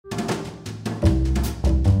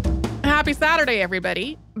Happy Saturday,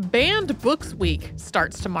 everybody. Banned Books Week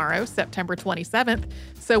starts tomorrow, September 27th,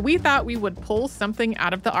 so we thought we would pull something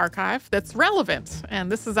out of the archive that's relevant.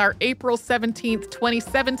 And this is our April 17th,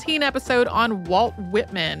 2017 episode on Walt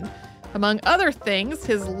Whitman. Among other things,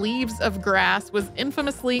 his Leaves of Grass was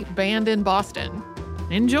infamously banned in Boston.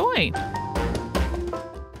 Enjoy!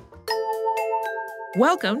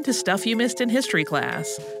 Welcome to Stuff You Missed in History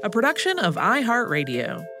Class, a production of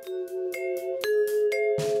iHeartRadio.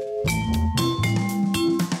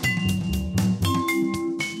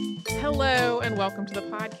 Hello and welcome to the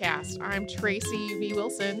podcast. I'm Tracy V.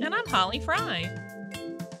 Wilson. And I'm Holly Fry.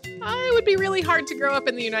 It would be really hard to grow up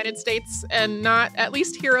in the United States and not at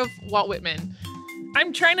least hear of Walt Whitman.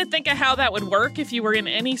 I'm trying to think of how that would work if you were in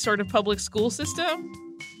any sort of public school system.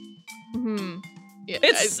 Yeah,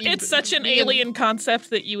 it's such an alien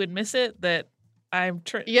concept that you would miss it that I'm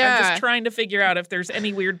just trying to figure out if there's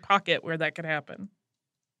any weird pocket where that could happen.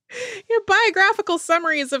 Yeah, biographical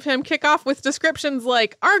summaries of him kick off with descriptions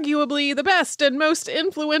like arguably the best and most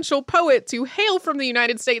influential poet to hail from the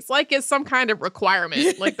United States, like is some kind of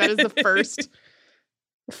requirement. Like that is the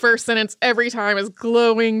first sentence every time is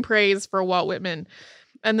glowing praise for Walt Whitman.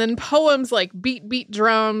 And then poems like Beat, Beat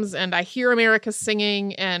Drums and I Hear America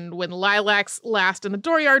Singing and When Lilacs Last in the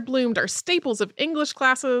Dooryard Bloomed are staples of English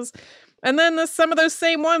classes. And then some of those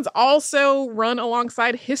same ones also run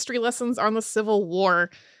alongside history lessons on the Civil War.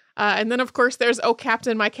 And then, of course, there's Oh,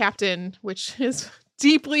 Captain, My Captain, which is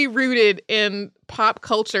deeply rooted in pop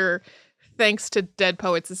culture thanks to Dead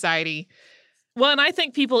Poets Society. Well, and I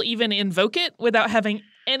think people even invoke it without having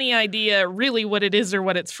any idea really what it is or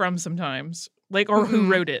what it's from sometimes, or who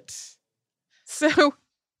wrote it. So,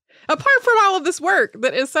 apart from all of this work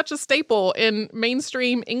that is such a staple in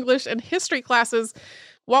mainstream English and history classes,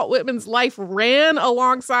 Walt Whitman's life ran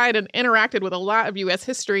alongside and interacted with a lot of U.S.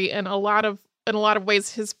 history, and in a lot of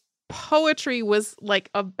ways, his poetry was like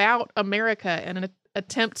about America and an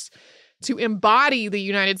attempt to embody the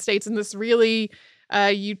United States in this really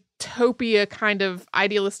utopia kind of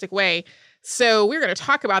idealistic way. So we're going to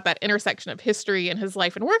talk about that intersection of history and his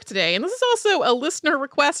life and work today. And this is also a listener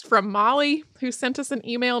request from Molly, who sent us an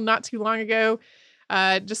email not too long ago,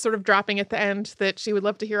 just sort of dropping at the end that she would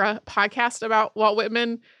love to hear a podcast about Walt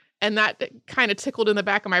Whitman. And that kind of tickled in the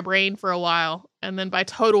back of my brain for a while. And then by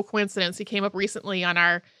total coincidence, he came up recently on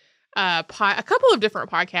our a couple of different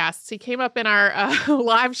podcasts. He came up in our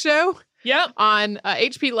live show on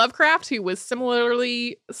H.P. Lovecraft, who was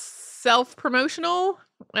similarly self-promotional.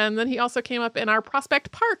 And then he also came up in our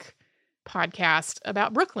Prospect Park podcast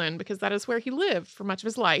about Brooklyn, because that is where he lived for much of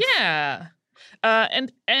his life. Yeah.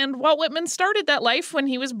 And Walt Whitman started that life when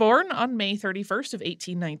he was born on May 31st of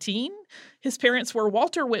 1819. His parents were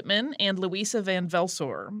Walter Whitman and Louisa Van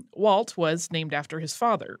Velsor. Walt was named after his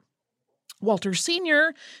father. Walter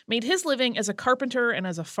Sr. made his living as a carpenter and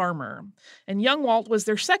as a farmer. And young Walt was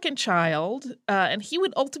their second child, and he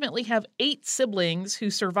would ultimately have 8 siblings who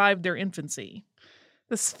survived their infancy.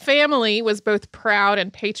 This family was both proud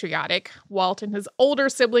and patriotic. Walt and his older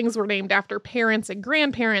siblings were named after parents and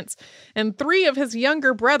grandparents, and 3 of his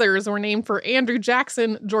younger brothers were named for Andrew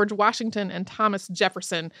Jackson, George Washington, and Thomas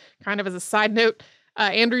Jefferson. Kind of as a side note,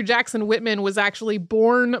 Andrew Jackson Whitman was actually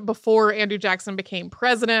born before Andrew Jackson became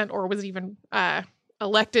president or was even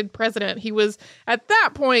elected president. He was, at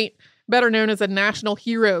that point, better known as a national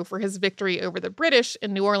hero for his victory over the British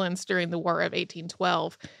in New Orleans during the War of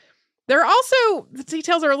 1812. There are also, the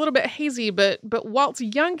details are a little bit hazy, but Walt's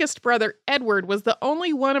youngest brother, Edward, was the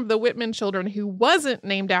only one of the Whitman children who wasn't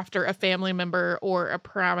named after a family member or a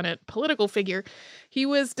prominent political figure. He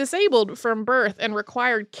was disabled from birth and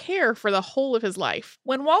required care for the whole of his life.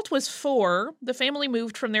 When Walt was 4, the family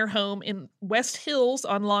moved from their home in West Hills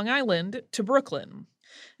on Long Island to Brooklyn.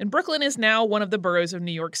 And Brooklyn is now one of the boroughs of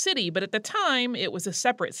New York City, but at the time, it was a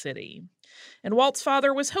separate city. And Walt's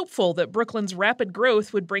father was hopeful that Brooklyn's rapid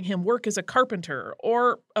growth would bring him work as a carpenter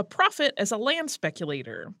or a profit as a land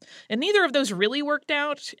speculator. And neither of those really worked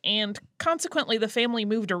out, and consequently the family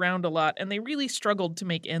moved around a lot, and they really struggled to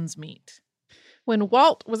make ends meet. When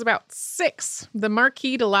Walt was about 6, the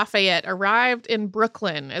Marquis de Lafayette arrived in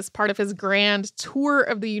Brooklyn as part of his grand tour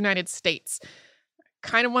of the United States.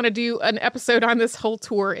 Kind of want to do an episode on this whole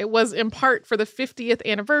tour. It was in part for the 50th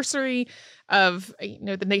anniversary of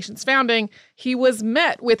the nation's founding. He was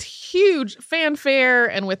met with huge fanfare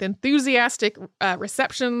and with enthusiastic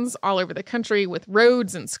receptions all over the country, with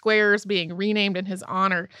roads and squares being renamed in his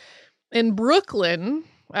honor. In Brooklyn,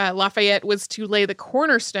 Lafayette was to lay the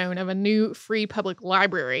cornerstone of a new free public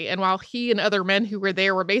library. And while he and other men who were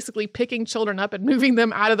there were basically picking children up and moving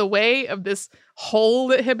them out of the way of this hole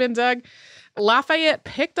that had been dug, Lafayette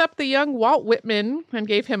picked up the young Walt Whitman and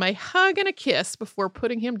gave him a hug and a kiss before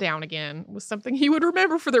putting him down again. It was something he would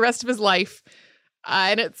remember for the rest of his life.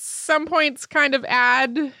 And at some points kind of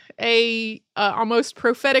add a almost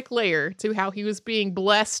prophetic layer to how he was being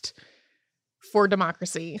blessed for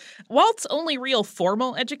democracy. Walt's only real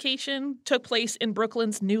formal education took place in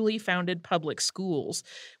Brooklyn's newly founded public schools,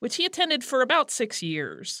 which he attended for about 6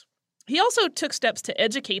 years. He also took steps to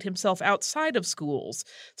educate himself outside of schools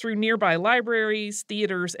through nearby libraries,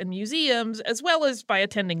 theaters, and museums, as well as by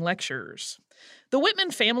attending lectures. The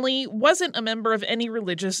Whitman family wasn't a member of any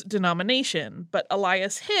religious denomination, but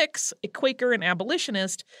Elias Hicks, a Quaker and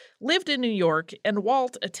abolitionist, lived in New York, and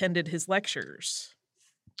Walt attended his lectures.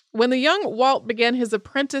 When the young Walt began his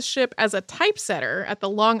apprenticeship as a typesetter at the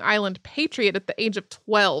Long Island Patriot at the age of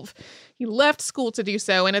 12, he left school to do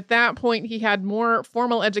so, and at that point he had more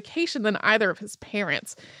formal education than either of his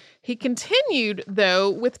parents. He continued, though,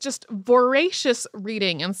 with just voracious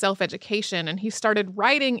reading and self-education, and he started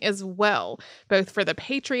writing as well, both for the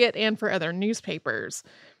Patriot and for other newspapers.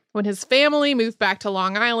 When his family moved back to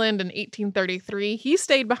Long Island in 1833, he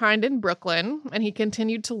stayed behind in Brooklyn, and he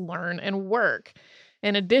continued to learn and work.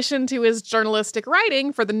 In addition to his journalistic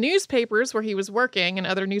writing for the newspapers where he was working and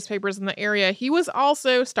other newspapers in the area, he was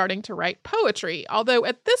also starting to write poetry, although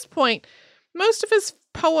at this point, most of his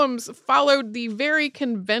poems followed the very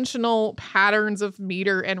conventional patterns of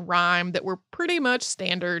meter and rhyme that were pretty much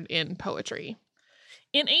standard in poetry.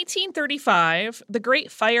 In 1835, the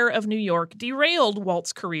Great Fire of New York derailed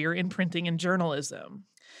Walt's career in printing and journalism.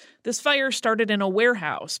 This fire started in a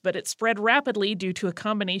warehouse, but it spread rapidly due to a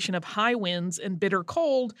combination of high winds and bitter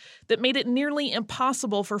cold that made it nearly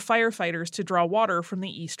impossible for firefighters to draw water from the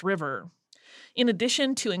East River. In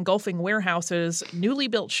addition to engulfing warehouses, newly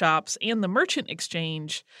built shops, and the merchant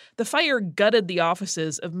exchange, the fire gutted the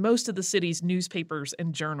offices of most of the city's newspapers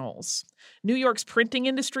and journals. New York's printing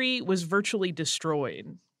industry was virtually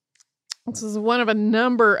destroyed. This is one of a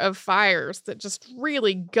number of fires that just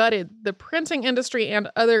really gutted the printing industry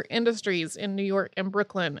and other industries in New York and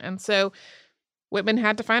Brooklyn. And so Whitman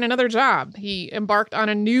had to find another job. He embarked on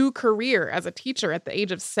a new career as a teacher at the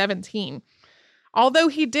age of 17. Although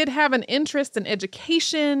he did have an interest in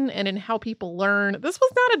education and in how people learn, this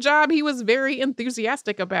was not a job he was very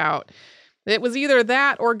enthusiastic about. It was either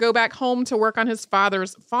that or go back home to work on his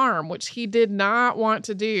father's farm, which he did not want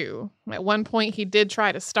to do. At one point, he did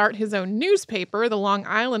try to start his own newspaper, the Long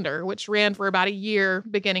Islander, which ran for about a year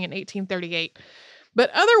beginning in 1838. But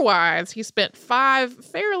otherwise, he spent 5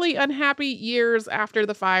 fairly unhappy years after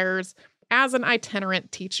the fires as an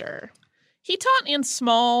itinerant teacher. He taught in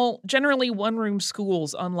small, generally one-room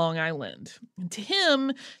schools on Long Island. And to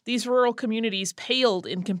him, these rural communities paled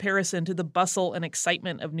in comparison to the bustle and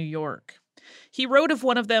excitement of New York. He wrote of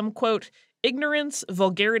one of them, quote, "Ignorance,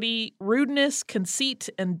 vulgarity, rudeness, conceit,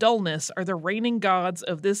 and dullness are the reigning gods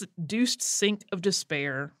of this deuced sink of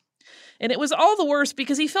despair." And it was all the worse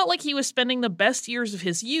because he felt like he was spending the best years of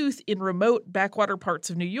his youth in remote backwater parts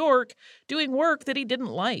of New York doing work that he didn't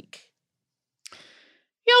like.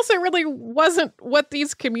 He also really wasn't what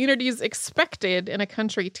these communities expected in a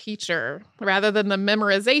country teacher. Rather than the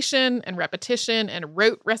memorization and repetition and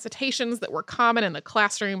rote recitations that were common in the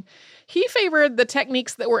classroom, he favored the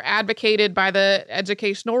techniques that were advocated by the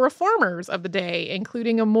educational reformers of the day,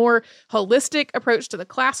 including a more holistic approach to the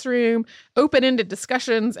classroom, open-ended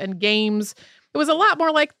discussions, and games. It was a lot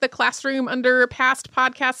more like the classroom under past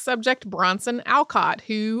podcast subject Bronson Alcott,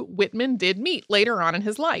 who Whitman did meet later on in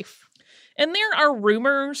his life. And there are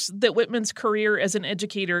rumors that Whitman's career as an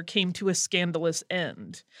educator came to a scandalous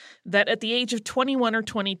end. That at the age of 21 or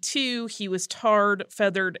 22, he was tarred,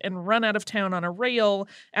 feathered, and run out of town on a rail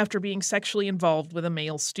after being sexually involved with a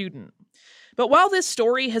male student. But while this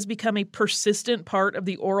story has become a persistent part of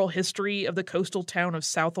the oral history of the coastal town of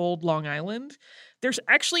Southold, Long Island, there's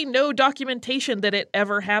actually no documentation that it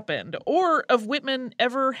ever happened, or of Whitman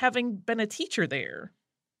ever having been a teacher there.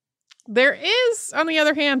 There is, on the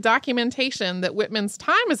other hand, documentation that Whitman's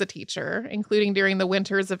time as a teacher, including during the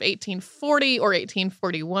winters of 1840 or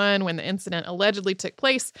 1841, when the incident allegedly took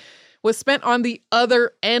place, was spent on the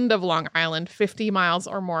other end of Long Island, 50 miles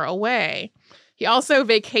or more away. He also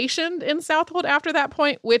vacationed in Southold after that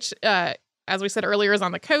point, which, as we said earlier, is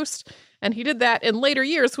on the coast. And he did that in later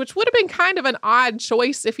years, which would have been kind of an odd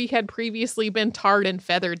choice if he had previously been tarred and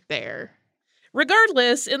feathered there.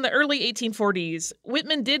 Regardless, in the early 1840s,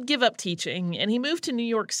 Whitman did give up teaching, and he moved to New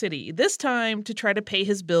York City, this time to try to pay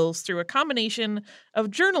his bills through a combination of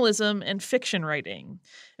journalism and fiction writing.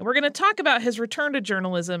 And we're going to talk about his return to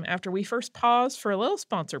journalism after we first pause for a little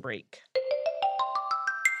sponsor break.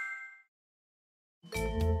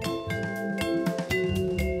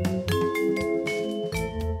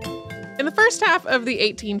 In the first half of the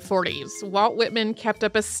 1840s, Walt Whitman kept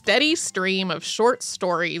up a steady stream of short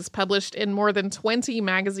stories published in more than 20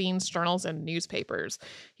 magazines, journals, and newspapers.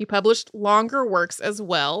 He published longer works as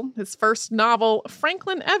well. His first novel,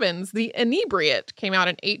 Franklin Evans, The Inebriate, came out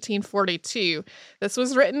in 1842. This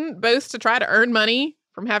was written both to try to earn money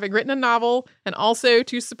from having written a novel and also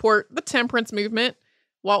to support the temperance movement.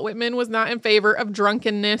 Walt Whitman was not in favor of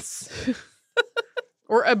drunkenness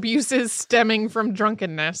or abuses stemming from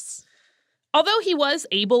drunkenness. Although he was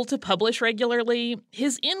able to publish regularly,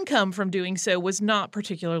 his income from doing so was not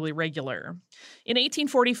particularly regular. In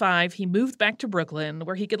 1845, he moved back to Brooklyn,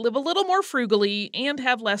 where he could live a little more frugally and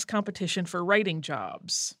have less competition for writing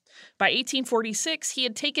jobs. By 1846, he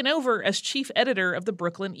had taken over as chief editor of the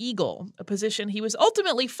Brooklyn Eagle, a position he was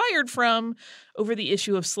ultimately fired from over the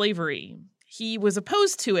issue of slavery. He was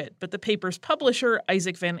opposed to it, but the paper's publisher,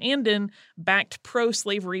 Isaac Van Anden, backed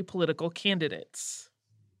pro-slavery political candidates.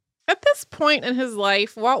 At this point in his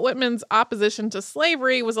life, Walt Whitman's opposition to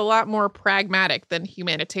slavery was a lot more pragmatic than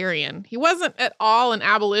humanitarian. He wasn't at all an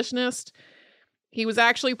abolitionist. He was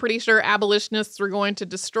actually pretty sure abolitionists were going to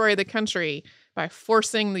destroy the country by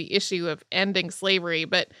forcing the issue of ending slavery,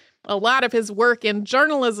 but a lot of his work in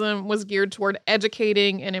journalism was geared toward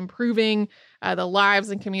educating and improving the lives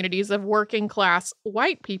and communities of working class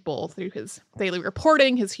white people through his daily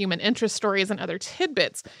reporting, his human interest stories, and other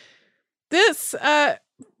tidbits.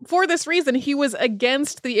 For this reason, he was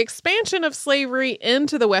against the expansion of slavery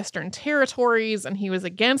into the Western territories, and he was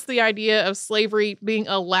against the idea of slavery being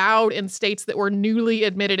allowed in states that were newly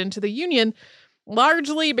admitted into the Union,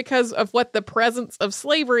 largely because of what the presence of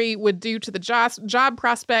slavery would do to the job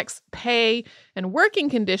prospects, pay, and working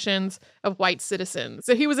conditions of white citizens.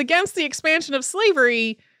 So he was against the expansion of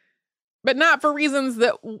slavery, but not for reasons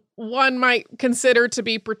that one might consider to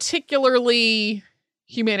be particularly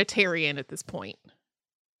humanitarian at this point.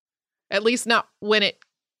 At least not when it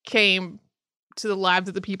came to the lives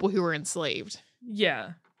of the people who were enslaved.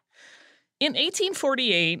 Yeah. In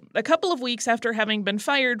 1848, a couple of weeks after having been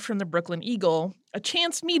fired from the Brooklyn Eagle, a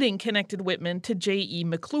chance meeting connected Whitman to J.E.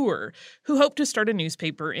 McClure, who hoped to start a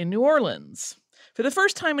newspaper in New Orleans. For the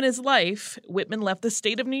first time in his life, Whitman left the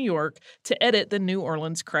state of New York to edit the New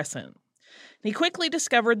Orleans Crescent. He quickly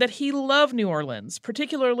discovered that he loved New Orleans,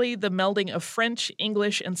 particularly the melding of French,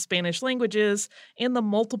 English, and Spanish languages and the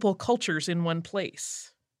multiple cultures in one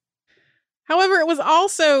place. However, it was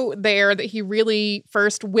also there that he really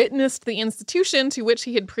first witnessed the institution to which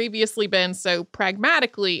he had previously been so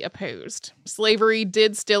pragmatically opposed. Slavery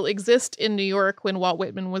did still exist in New York when Walt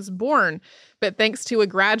Whitman was born, but thanks to a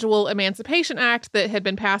gradual Emancipation Act that had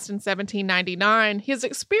been passed in 1799, his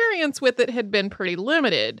experience with it had been pretty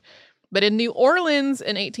limited. But in New Orleans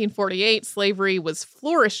in 1848, slavery was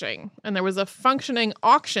flourishing, and there was a functioning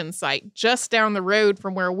auction site just down the road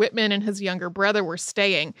from where Whitman and his younger brother were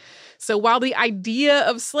staying. So while the idea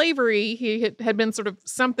of slavery had been sort of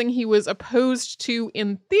something he was opposed to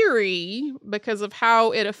in theory because of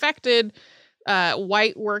how it affected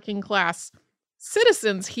white working class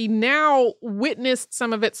citizens, he now witnessed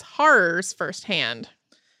some of its horrors firsthand.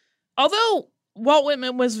 Although Walt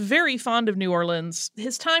Whitman was very fond of New Orleans,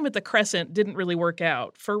 his time at the Crescent didn't really work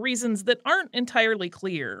out, for reasons that aren't entirely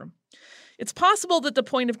clear. It's possible that the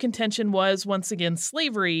point of contention was, once again,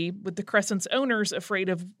 slavery, with the Crescent's owners afraid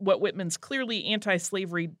of what Whitman's clearly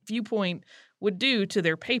anti-slavery viewpoint would do to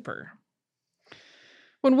their paper.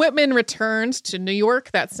 When Whitman returned to New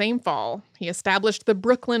York that same fall, he established the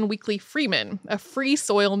Brooklyn Weekly Freeman, a free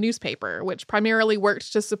soil newspaper, which primarily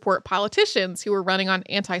worked to support politicians who were running on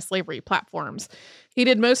anti-slavery platforms. He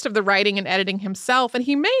did most of the writing and editing himself, and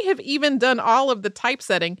he may have even done all of the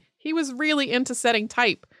typesetting. He was really into setting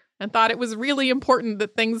type and thought it was really important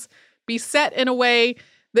that things be set in a way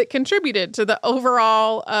that contributed to the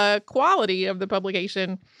overall quality of the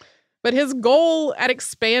publication. But his goal at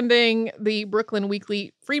expanding the Brooklyn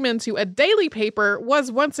Weekly Freeman to a daily paper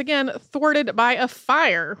was once again thwarted by a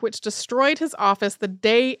fire, which destroyed his office the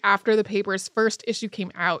day after the paper's first issue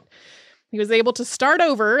came out. He was able to start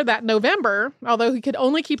over that November, although he could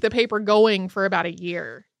only keep the paper going for about a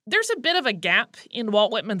year. There's a bit of a gap in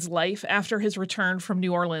Walt Whitman's life after his return from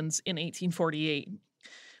New Orleans in 1848.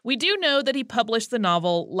 We do know that he published the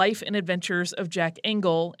novel Life and Adventures of Jack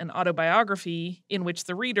Engle, an autobiography in which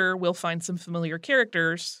the reader will find some familiar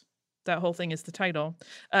characters. That whole thing is the title.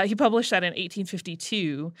 He published that in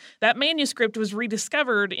 1852. That manuscript was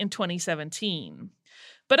rediscovered in 2017.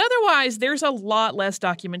 But otherwise, there's a lot less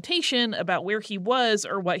documentation about where he was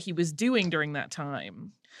or what he was doing during that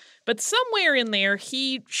time. But somewhere in there,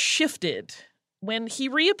 he shifted. When he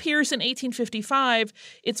reappears in 1855,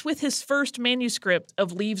 it's with his first manuscript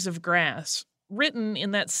of Leaves of Grass, written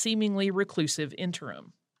in that seemingly reclusive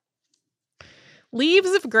interim.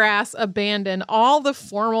 Leaves of Grass abandoned all the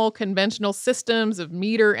formal conventional systems of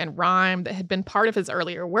meter and rhyme that had been part of his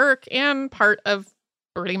earlier work and part of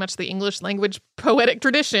pretty much the English language poetic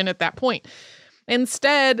tradition at that point.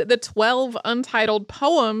 Instead, the 12 untitled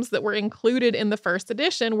poems that were included in the first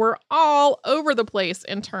edition were all over the place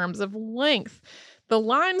in terms of length. The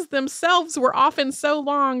lines themselves were often so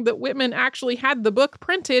long that Whitman actually had the book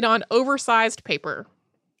printed on oversized paper.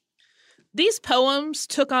 These poems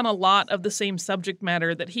took on a lot of the same subject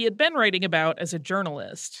matter that he had been writing about as a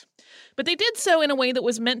journalist, but they did so in a way that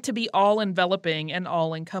was meant to be all-enveloping and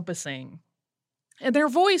all-encompassing. And their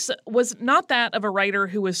voice was not that of a writer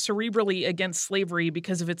who was cerebrally against slavery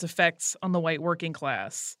because of its effects on the white working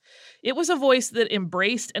class. It was a voice that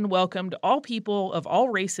embraced and welcomed all people of all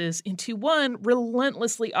races into one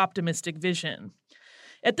relentlessly optimistic vision.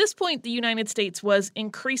 At this point, the United States was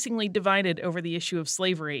increasingly divided over the issue of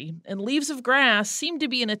slavery, and Leaves of Grass seemed to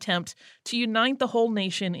be an attempt to unite the whole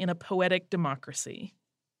nation in a poetic democracy.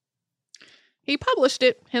 He published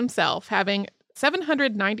it himself, having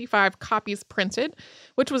 795 copies printed,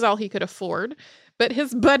 which was all he could afford, but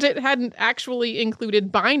his budget hadn't actually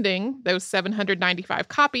included binding those 795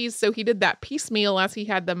 copies, so he did that piecemeal as he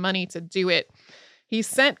had the money to do it. He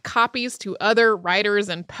sent copies to other writers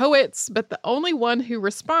and poets, but the only one who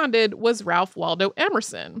responded was Ralph Waldo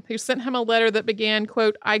Emerson, who sent him a letter that began,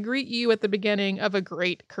 quote, "I greet you at the beginning of a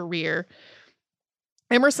great career."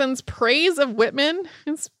 Emerson's praise of Whitman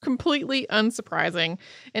is completely unsurprising.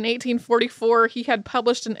 In 1844, he had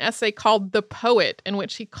published an essay called The Poet, in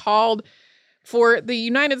which he called for the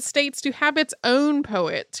United States to have its own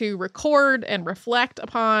poet to record and reflect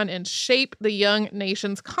upon and shape the young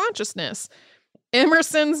nation's consciousness.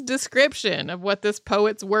 Emerson's description of what this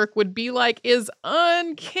poet's work would be like is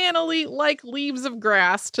uncannily like Leaves of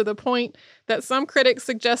Grass, to the point that some critics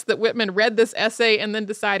suggest that Whitman read this essay and then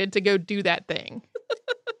decided to go do that thing.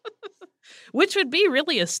 Which would be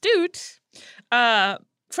really astute.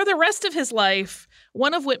 For the rest of his life,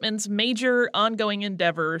 one of Whitman's major ongoing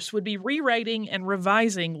endeavors would be rewriting and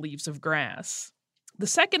revising Leaves of Grass. The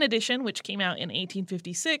second edition, which came out in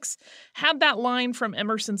 1856, had that line from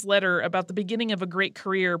Emerson's letter about the beginning of a great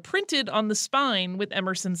career printed on the spine with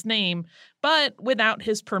Emerson's name, but without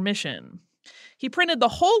his permission. He printed the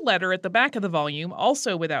whole letter at the back of the volume,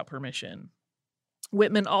 also without permission.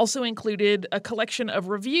 Whitman also included a collection of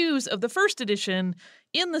reviews of the first edition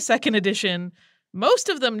in the second edition, most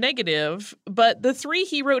of them negative, but the 3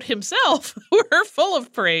 he wrote himself were full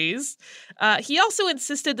of praise. He also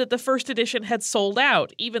insisted that the first edition had sold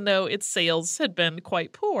out, even though its sales had been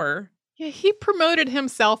quite poor. Yeah, he promoted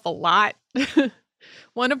himself a lot.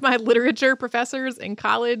 One of my literature professors in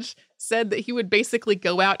college said that he would basically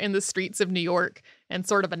go out in the streets of New York and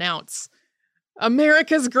sort of announce,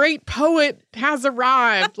 "America's great poet has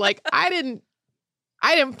arrived." Like, I didn't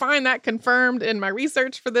find that confirmed in my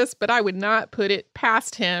research for this, but I would not put it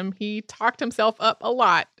past him. He talked himself up a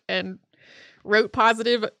lot and wrote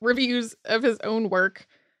positive reviews of his own work.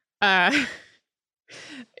 It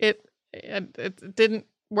didn't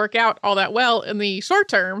work out all that well in the short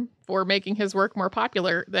term for making his work more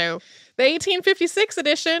popular, though. The 1856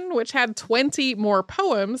 edition, which had 20 more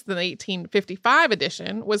poems than the 1855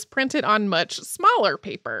 edition, was printed on much smaller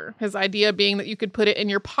paper, his idea being that you could put it in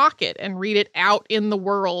your pocket and read it out in the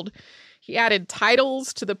world. He added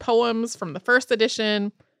titles to the poems from the first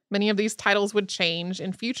edition. Many of these titles would change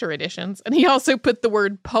in future editions, and he also put the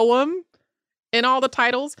word poem in all the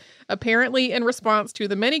titles, apparently in response to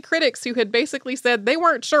the many critics who had basically said they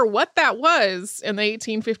weren't sure what that was in the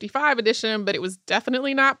 1855 edition, but it was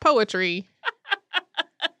definitely not poetry.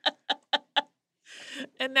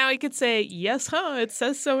 And now he could say, yes, huh, it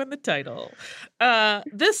says so in the title.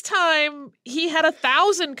 This time, he had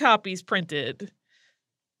 1,000 copies printed.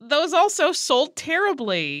 Those also sold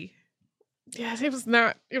terribly. Yeah, it was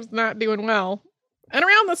not doing well. And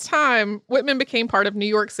around this time, Whitman became part of New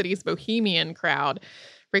York City's bohemian crowd,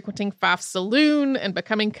 frequenting Pfaff's Saloon and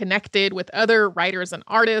becoming connected with other writers and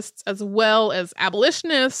artists, as well as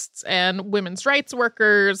abolitionists and women's rights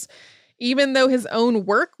workers. Even though his own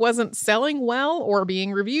work wasn't selling well or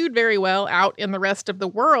being reviewed very well out in the rest of the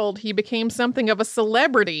world, he became something of a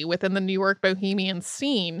celebrity within the New York bohemian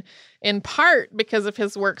scene, in part because of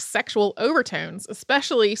his work's sexual overtones,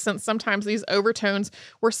 especially since sometimes these overtones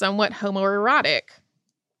were somewhat homoerotic.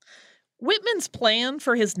 Whitman's plan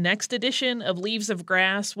for his next edition of Leaves of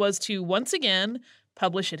Grass was to, once again,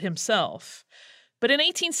 publish it himself. But in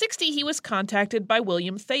 1860, he was contacted by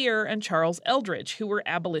William Thayer and Charles Eldridge, who were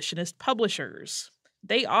abolitionist publishers.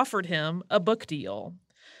 They offered him a book deal.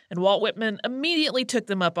 And Walt Whitman immediately took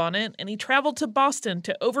them up on it, and he traveled to Boston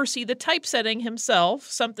to oversee the typesetting himself,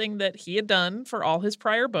 something that he had done for all his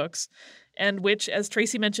prior books, and which, as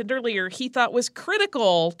Tracy mentioned earlier, he thought was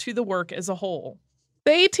critical to the work as a whole.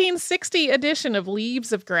 The 1860 edition of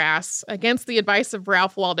Leaves of Grass, against the advice of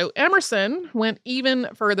Ralph Waldo Emerson, went even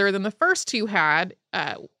further than the first two had,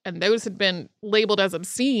 and those had been labeled as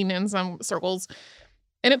obscene in some circles,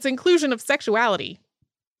 in its inclusion of sexuality.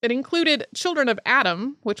 It included Children of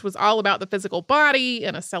Adam, which was all about the physical body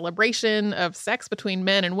and a celebration of sex between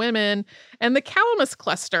men and women, and the Calamus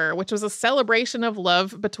Cluster, which was a celebration of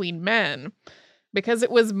love between men. Because it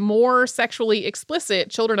was more sexually explicit,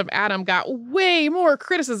 Children of Adam got way more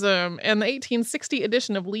criticism, and the 1860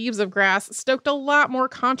 edition of Leaves of Grass stoked a lot more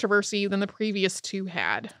controversy than the previous two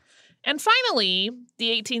had. And finally, the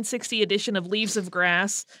 1860 edition of Leaves of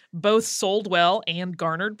Grass both sold well and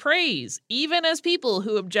garnered praise, even as people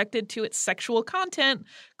who objected to its sexual content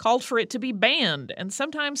called for it to be banned, and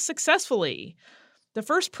sometimes successfully. The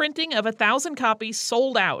first printing of 1,000 copies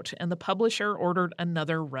sold out, and the publisher ordered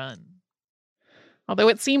another run. Although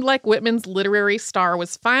it seemed like Whitman's literary star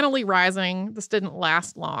was finally rising, this didn't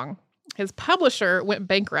last long. His publisher went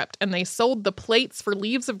bankrupt, and they sold the plates for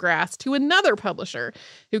Leaves of Grass to another publisher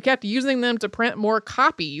who kept using them to print more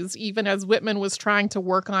copies, even as Whitman was trying to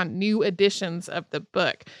work on new editions of the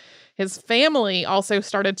book. His family also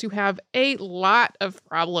started to have a lot of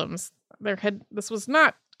problems. This was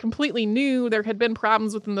not completely new. There had been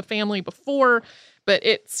problems within the family before, but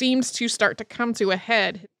it seemed to start to come to a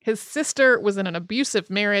head. His sister was in an abusive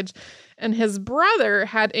marriage, and his brother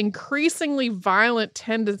had increasingly violent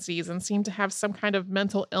tendencies and seemed to have some kind of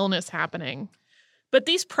mental illness happening. But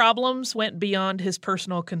these problems went beyond his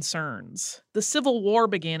personal concerns. The Civil War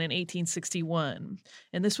began in 1861,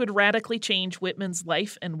 and this would radically change Whitman's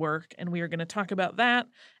life and work, and we are going to talk about that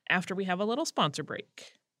after we have a little sponsor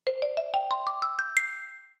break.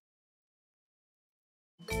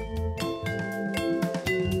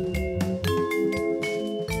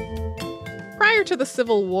 Prior to the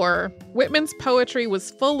Civil War, Whitman's poetry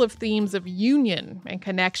was full of themes of union and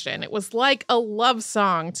connection. It was like a love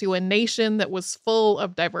song to a nation that was full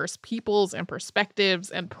of diverse peoples and perspectives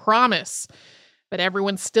and promise, but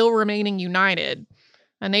everyone still remaining united.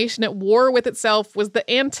 A nation at war with itself was the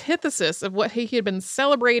antithesis of what he had been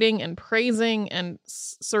celebrating and praising and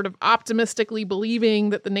sort of optimistically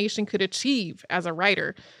believing that the nation could achieve as a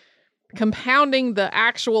writer. Compounding the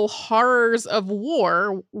actual horrors of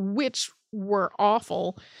war, which were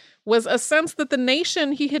awful, was a sense that the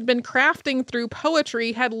nation he had been crafting through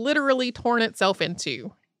poetry had literally torn itself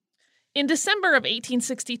into. In December of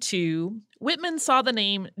 1862, Whitman saw the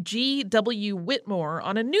name G.W. Whitmore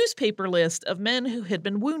on a newspaper list of men who had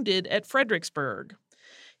been wounded at Fredericksburg.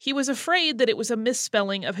 He was afraid that it was a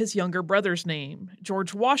misspelling of his younger brother's name.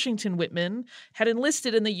 George Washington Whitman had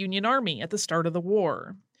enlisted in the Union Army at the start of the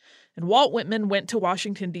war. And Walt Whitman went to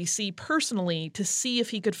Washington, D.C. personally to see if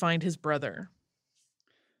he could find his brother.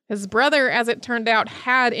 His brother, as it turned out,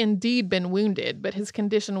 had indeed been wounded, but his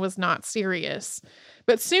condition was not serious.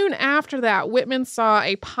 But soon after that, Whitman saw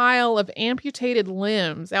a pile of amputated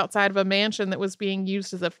limbs outside of a mansion that was being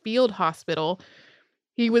used as a field hospital.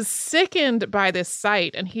 He was sickened by this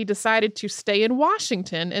sight, and he decided to stay in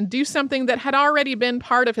Washington and do something that had already been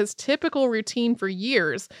part of his typical routine for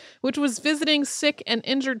years, which was visiting sick and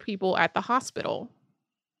injured people at the hospital.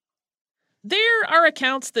 There are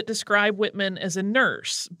accounts that describe Whitman as a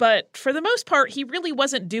nurse, but for the most part, he really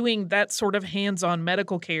wasn't doing that sort of hands-on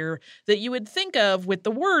medical care that you would think of with the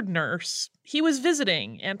word nurse. He was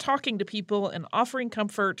visiting and talking to people and offering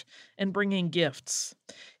comfort and bringing gifts.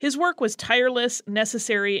 His work was tireless,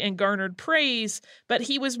 necessary, and garnered praise, but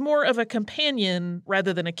he was more of a companion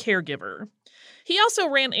rather than a caregiver. He also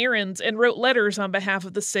ran errands and wrote letters on behalf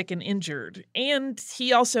of the sick and injured, and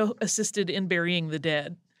he also assisted in burying the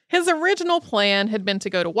dead. His original plan had been to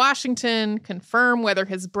go to Washington, confirm whether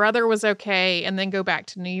his brother was okay, and then go back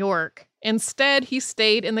to New York. Instead, he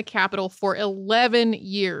stayed in the capital for 11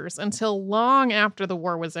 years, until long after the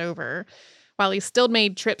war was over. While he still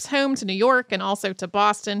made trips home to New York and also to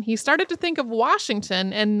Boston, he started to think of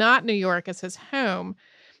Washington and not New York as his home.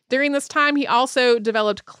 During this time, he also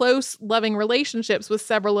developed close, loving relationships with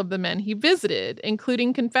several of the men he visited,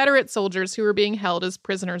 including Confederate soldiers who were being held as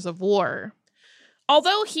prisoners of war.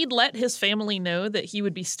 Although he'd let his family know that he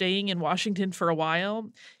would be staying in Washington for a while,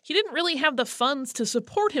 he didn't really have the funds to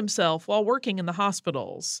support himself while working in the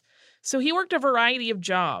hospitals. So he worked a variety of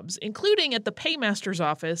jobs, including at the paymaster's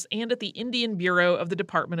office and at the Indian Bureau of the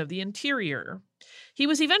Department of the Interior. He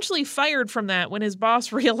was eventually fired from that when his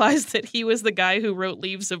boss realized that he was the guy who wrote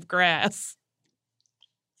Leaves of Grass.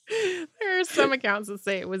 There are some accounts that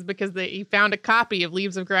say it was because he found a copy of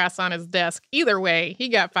Leaves of Grass on his desk. Either way, he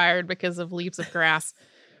got fired because of Leaves of Grass.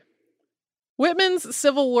 Whitman's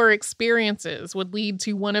Civil War experiences would lead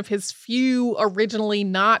to one of his few originally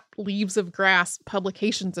not Leaves of Grass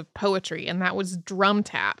publications of poetry, and that was Drum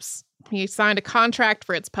Taps. He signed a contract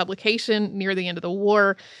for its publication near the end of the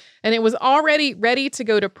war, and it was already ready to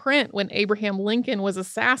go to print when Abraham Lincoln was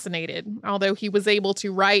assassinated, although he was able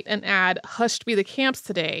to write and add Hushed Be the Camps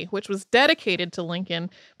Today, which was dedicated to Lincoln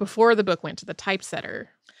before the book went to the typesetter.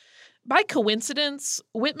 By coincidence,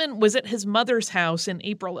 Whitman was at his mother's house in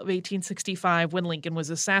April of 1865 when Lincoln was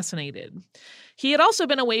assassinated. He had also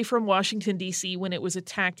been away from Washington, D.C. when it was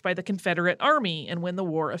attacked by the Confederate Army and when the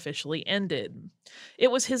war officially ended. It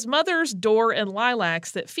was his mother's door and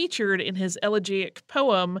lilacs that featured in his elegiac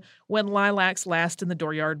poem, When Lilacs Last in the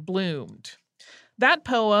Dooryard Bloomed. That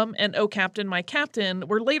poem and O Captain, My Captain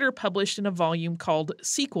were later published in a volume called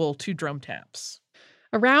Sequel to Drum Taps.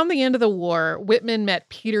 Around the end of the war, Whitman met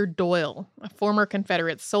Peter Doyle, a former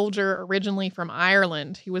Confederate soldier originally from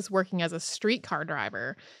Ireland who was working as a streetcar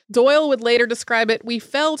driver. Doyle would later describe it, "We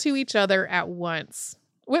fell to each other at once."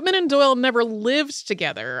 Whitman and Doyle never lived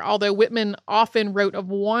together, although Whitman often wrote of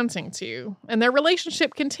wanting to, and their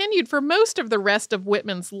relationship continued for most of the rest of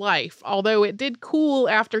Whitman's life, although it did cool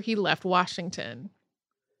after he left Washington.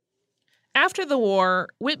 After the war,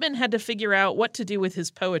 Whitman had to figure out what to do with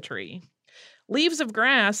his poetry. Leaves of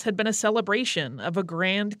Grass had been a celebration of a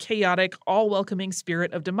grand, chaotic, all-welcoming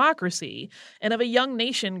spirit of democracy and of a young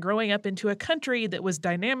nation growing up into a country that was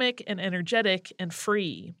dynamic and energetic and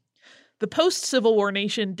free. The post-Civil War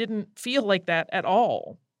nation didn't feel like that at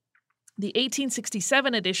all. The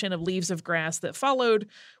 1867 edition of Leaves of Grass that followed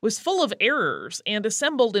was full of errors and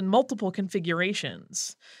assembled in multiple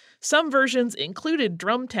configurations. Some versions included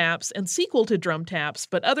drum taps and sequel to drum taps,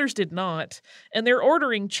 but others did not, and their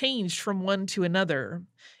ordering changed from one to another.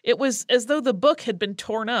 It was as though the book had been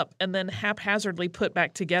torn up and then haphazardly put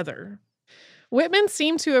back together. Whitman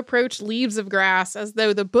seemed to approach Leaves of Grass as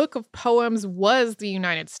though the book of poems was the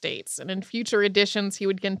United States, and in future editions he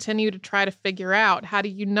would continue to try to figure out how to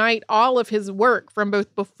unite all of his work from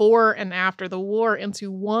both before and after the war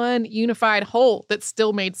into one unified whole that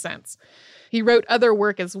still made sense. He wrote other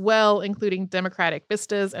work as well, including Democratic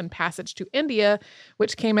Vistas and Passage to India,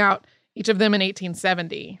 which came out, each of them in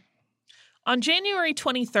 1870. On January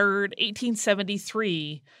 23,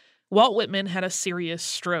 1873, Walt Whitman had a serious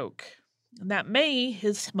stroke. That May,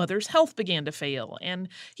 his mother's health began to fail, and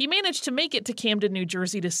he managed to make it to Camden, New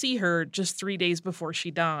Jersey to see her just 3 days before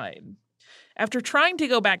she died. After trying to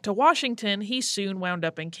go back to Washington, he soon wound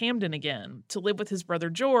up in Camden again to live with his brother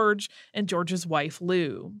George and George's wife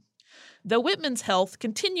Lou. Though Whitman's health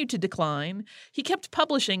continued to decline, he kept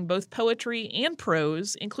publishing both poetry and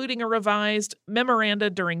prose, including a revised Memoranda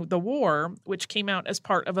During the War, which came out as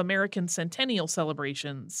part of American centennial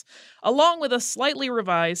celebrations, along with a slightly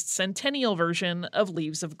revised centennial version of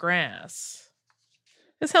Leaves of Grass.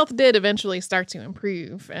 His health did eventually start to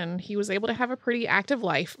improve, and he was able to have a pretty active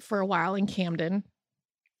life for a while in Camden.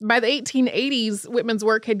 By the 1880s, Whitman's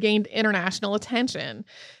work had gained international attention,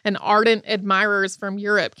 and ardent admirers from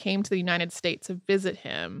Europe came to the United States to visit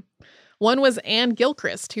him. One was Anne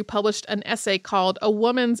Gilchrist, who published an essay called A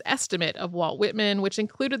Woman's Estimate of Walt Whitman, which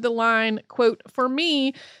included the line, quote, "For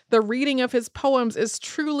me, the reading of his poems is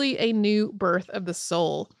truly a new birth of the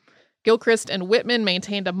soul." Gilchrist and Whitman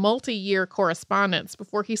maintained a multi-year correspondence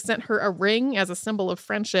before he sent her a ring as a symbol of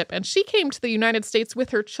friendship, and she came to the United States with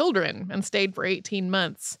her children and stayed for 18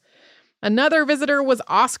 months. Another visitor was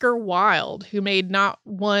Oscar Wilde, who made not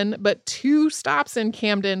one but 2 stops in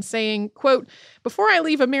Camden, saying, quote, "Before I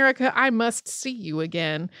leave America, I must see you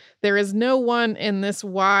again. There is no one in this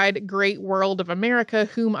wide, great world of America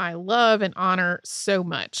whom I love and honor so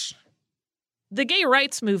much." The gay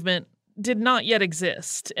rights movement did not yet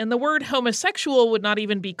exist, and the word homosexual would not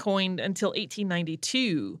even be coined until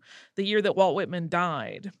 1892, the year that Walt Whitman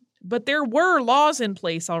died. But there were laws in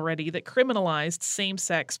place already that criminalized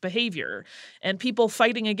same-sex behavior, and people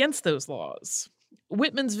fighting against those laws.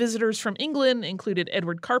 Whitman's visitors from England included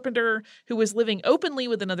Edward Carpenter, who was living openly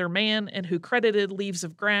with another man and who credited Leaves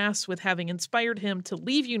of Grass with having inspired him to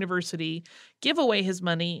leave university, give away his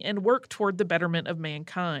money, and work toward the betterment of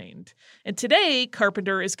mankind. And today,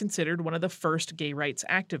 Carpenter is considered one of the first gay rights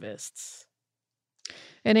activists.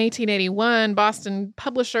 In 1881, Boston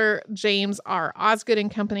publisher James R. Osgood and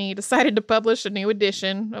Company decided to publish a new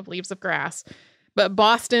edition of Leaves of Grass. But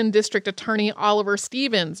Boston District Attorney Oliver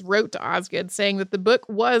Stevens wrote to Osgood saying that the book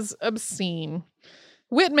was obscene.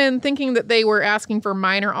 Whitman, thinking that they were asking for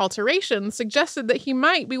minor alterations, suggested that he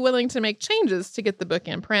might be willing to make changes to get the book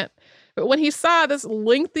in print. But when he saw this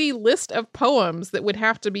lengthy list of poems that would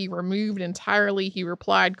have to be removed entirely, he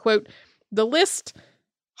replied, quote, "The list,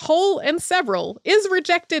 whole and several, is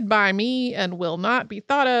rejected by me and will not be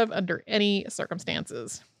thought of under any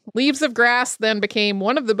circumstances." Leaves of Grass then became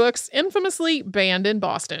one of the books infamously banned in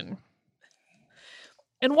Boston.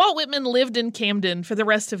 And Walt Whitman lived in Camden for the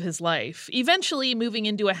rest of his life, eventually moving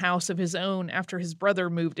into a house of his own after his brother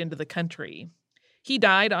moved into the country. He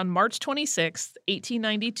died on March 26,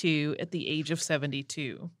 1892, at the age of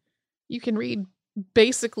 72. You can read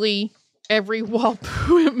basically every Walt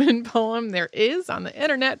Whitman poem there is on the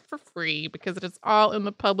internet for free because it is all in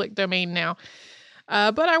the public domain now.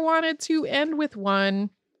 But I wanted to end with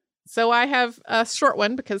one. So I have a short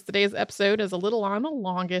one because today's episode is a little on the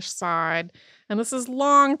longish side. And this is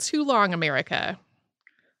Long, Too Long America.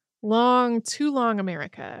 Long, too long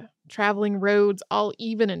America. Traveling roads all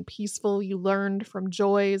even and peaceful, you learned from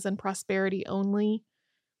joys and prosperity only.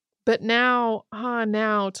 But now,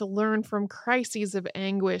 now, to learn from crises of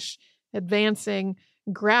anguish, advancing,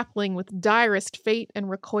 grappling with direst fate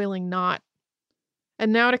and recoiling not.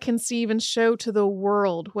 And now to conceive and show to the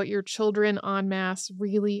world what your children en masse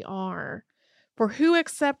really are. For who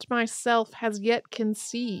except myself has yet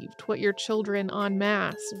conceived what your children en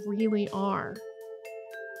masse really are?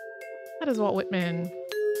 That is Walt Whitman.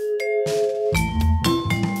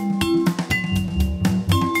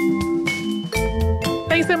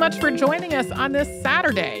 Thanks so much for joining us on this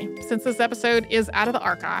Saturday. Since this episode is out of the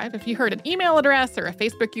archive, if you heard an email address or a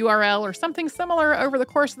Facebook URL or something similar over the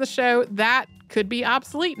course of the show, that could be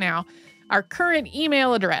obsolete now. Our current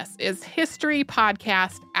email address is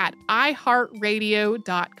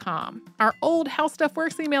historypodcast@iheartradio.com. Our old How Stuff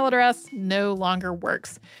Works email address no longer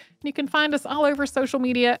works. You can find us all over social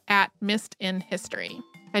media at Missed in History.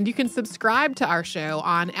 And you can subscribe to our show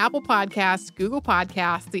on Apple Podcasts, Google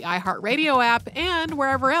Podcasts, the iHeartRadio app, and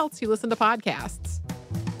wherever else you listen to podcasts.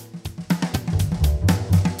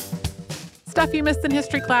 Stuff You Missed in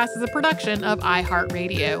History Class is a production of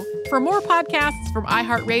iHeartRadio. For more podcasts from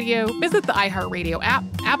iHeartRadio, visit the iHeartRadio app,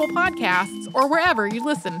 Apple Podcasts, or wherever you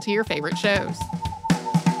listen to your favorite shows.